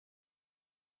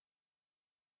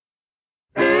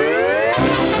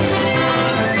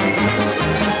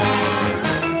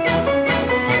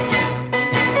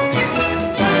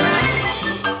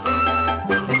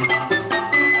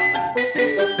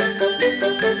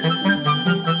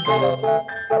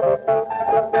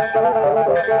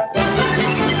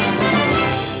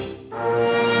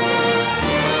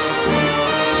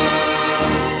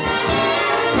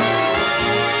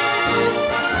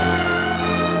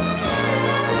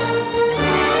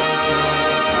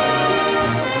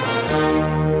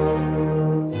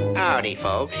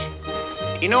folks.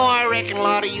 You know, I reckon a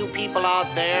lot of you people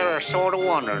out there are sort of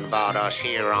wondering about us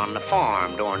here on the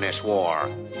farm during this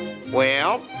war.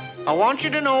 Well, I want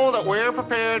you to know that we're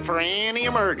prepared for any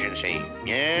emergency.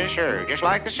 Yes, sir, just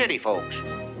like the city folks.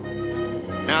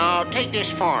 Now, take this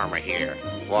farmer here.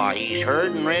 Why, he's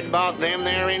heard and read about them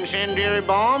there incendiary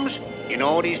bombs. You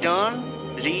know what he's done?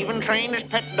 He's even trained his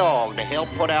pet dog to help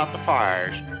put out the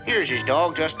fires. Here's his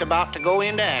dog just about to go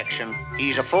into action.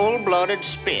 He's a full-blooded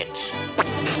Spitz.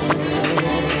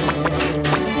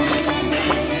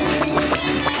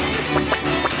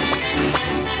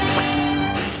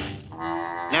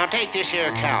 Now take this here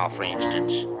cow, for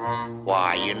instance.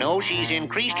 Why, you know she's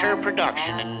increased her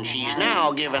production and she's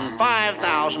now given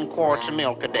 5,000 quarts of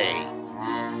milk a day.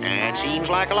 That seems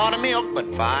like a lot of milk,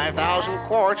 but 5,000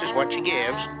 quarts is what she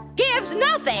gives. Gives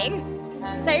nothing.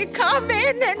 They come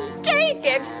in and take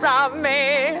it from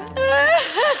me.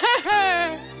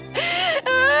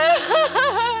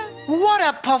 What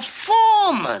a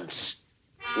performance!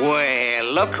 Well,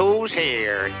 look who's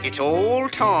here. It's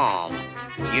Old Tom.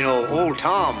 You know, Old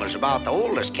Tom was about the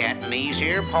oldest cat in these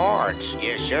here parts.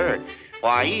 Yes, sir.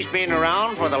 Why, he's been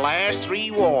around for the last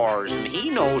 3 wars, and he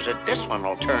knows that this one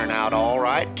will turn out all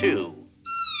right, too.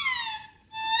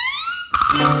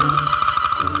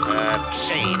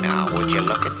 Say now, would you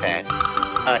look at that?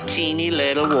 A teeny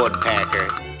little woodpecker.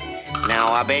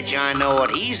 Now, I bet you I know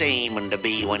what he's aiming to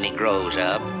be when he grows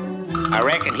up. I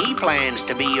reckon he plans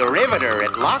to be a riveter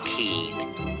at Lockheed.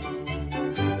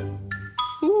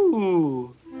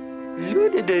 Ooh,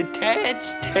 look at the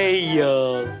cat's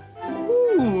tail.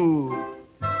 Ooh,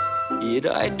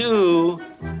 here I do.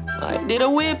 I did a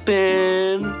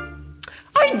whipping.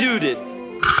 I did it.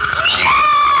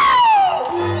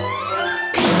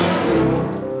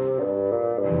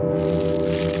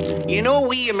 You know,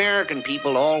 we American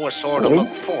people always sort of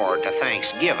look forward to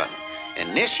Thanksgiving,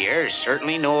 and this year is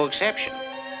certainly no exception.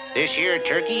 This year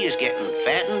turkey is getting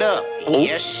fattened up.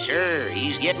 Yes, sir,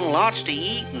 he's getting lots to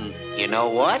eat, and you know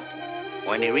what?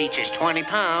 When he reaches 20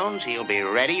 pounds, he'll be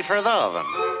ready for the oven.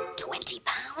 20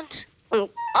 pounds?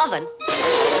 Oven?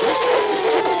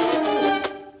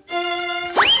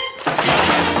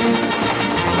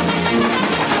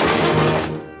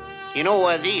 You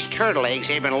know, these turtle eggs,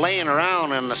 they've been laying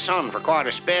around in the sun for quite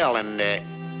a spell, and,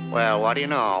 well, what do you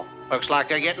know? Looks like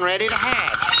they're getting ready to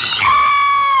hatch.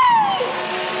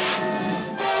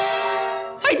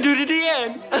 I did it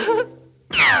again.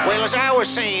 Well, as I was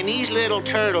saying, these little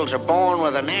turtles are born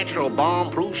with a natural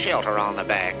bomb-proof shelter on their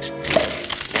backs.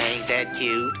 Ain't that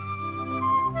cute?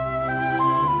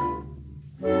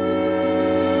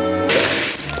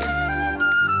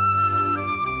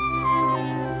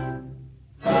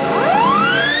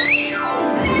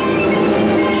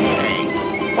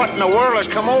 What in the world has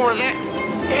come over that?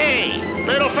 Hey,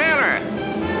 little fella,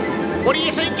 what do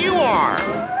you think you are?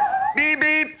 Beep,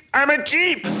 beep, I'm a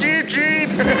Jeep, Jeep, Jeep.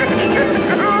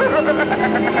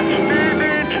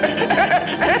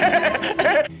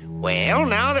 Well,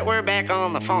 now that we're back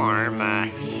on the farm,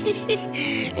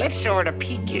 let's sort of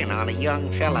peek in on a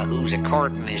young fella who's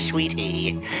a-courting his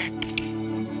sweetie.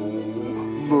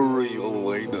 Maria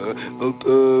Elena,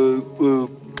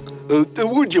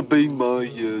 would you be my,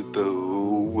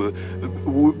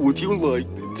 would you like,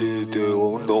 no.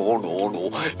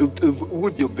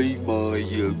 Would you be my,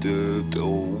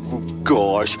 oh,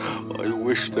 gosh, I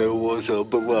wish there was a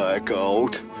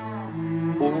blackout.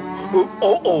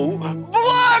 Oh,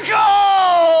 blackout!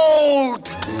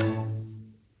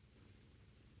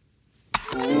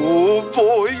 Oh,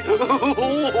 boy,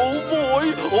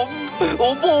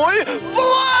 oh, boy,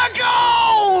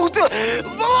 blackout!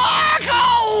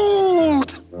 Blackout!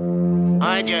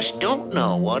 I just don't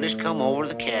know what has come over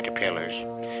the caterpillars.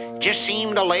 Just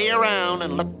seem to lay around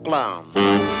and look glum.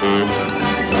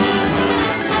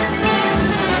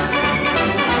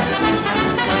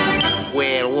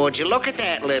 Well, would you look at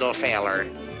that little feller?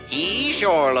 He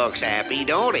sure looks happy,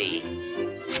 don't he?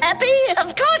 Happy?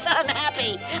 Of course I'm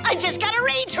happy. I just got a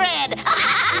retread.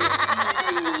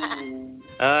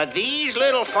 These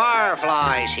little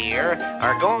fireflies here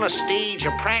are gonna stage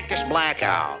a practice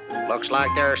blackout. Looks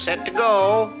like they're set to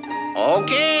go.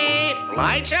 Okay,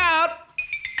 lights out.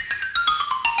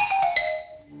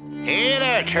 Hey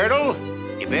there, turtle.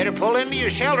 You better pull into your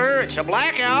shelter. It's a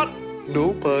blackout.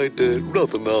 Nope, I'd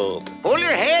rather not. Pull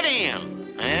your head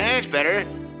in. That's better.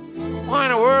 Why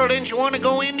in the world didn't you want to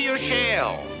go into your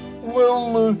shell?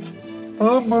 Well,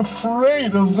 I'm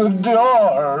afraid of the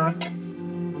dark.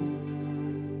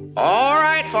 All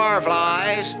right,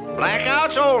 fireflies.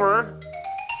 Blackout's over.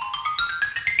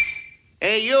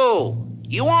 Hey, you.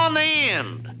 You on the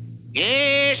end.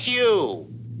 Yes, you.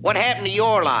 What happened to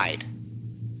your light?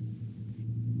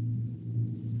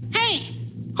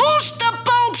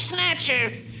 bulb snatcher?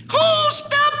 Who's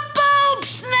the bulb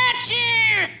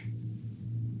snatcher?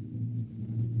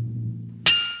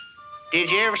 Did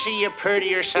you ever see a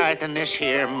prettier sight than this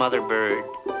here mother bird?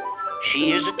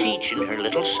 She is a-teaching her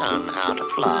little son how to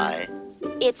fly.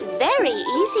 It's very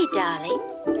easy, darling.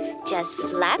 Just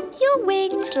flap your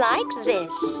wings like this.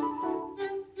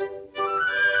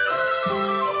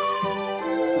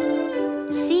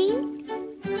 See?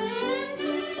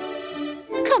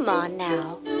 Come on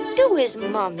now. Do as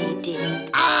Mommy did.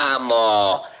 I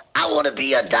want to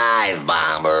be a dive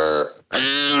bomber.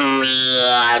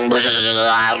 I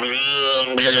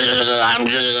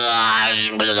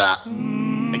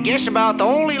guess about the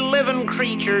only living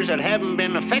creatures that haven't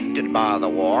been affected by the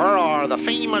war are the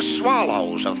famous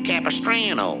swallows of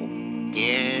Capistrano.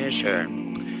 Yes, sir.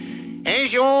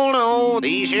 As you all know,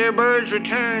 these here birds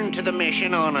return to the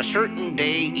mission on a certain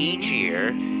day each year,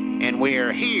 and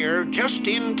we're here just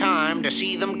in time to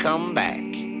see them come back.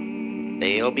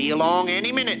 They'll be along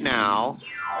any minute now.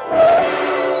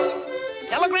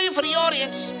 Telegram for the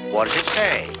audience. What does it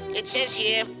say? It says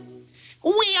here,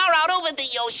 we are out over the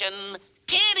ocean.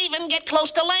 Can't even get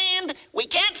close to land. We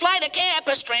can't fly to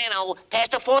Capistrano.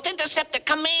 Past the 4th Interceptor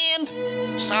Command.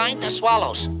 Signed, the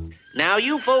Swallows. Now,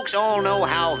 you folks all know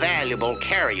how valuable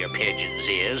carrier pigeons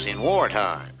is in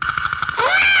wartime.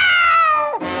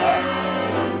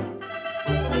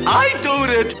 I do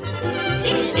it.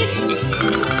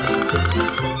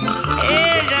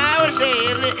 As I was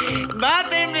saying, about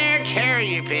them there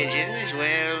carrier pigeons,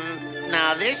 well,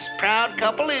 now this proud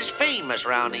couple is famous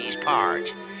around these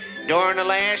parts. During the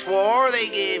last war, they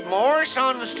gave more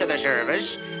sons to the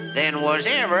service than was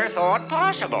ever thought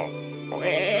possible.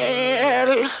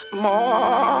 Well,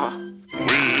 more.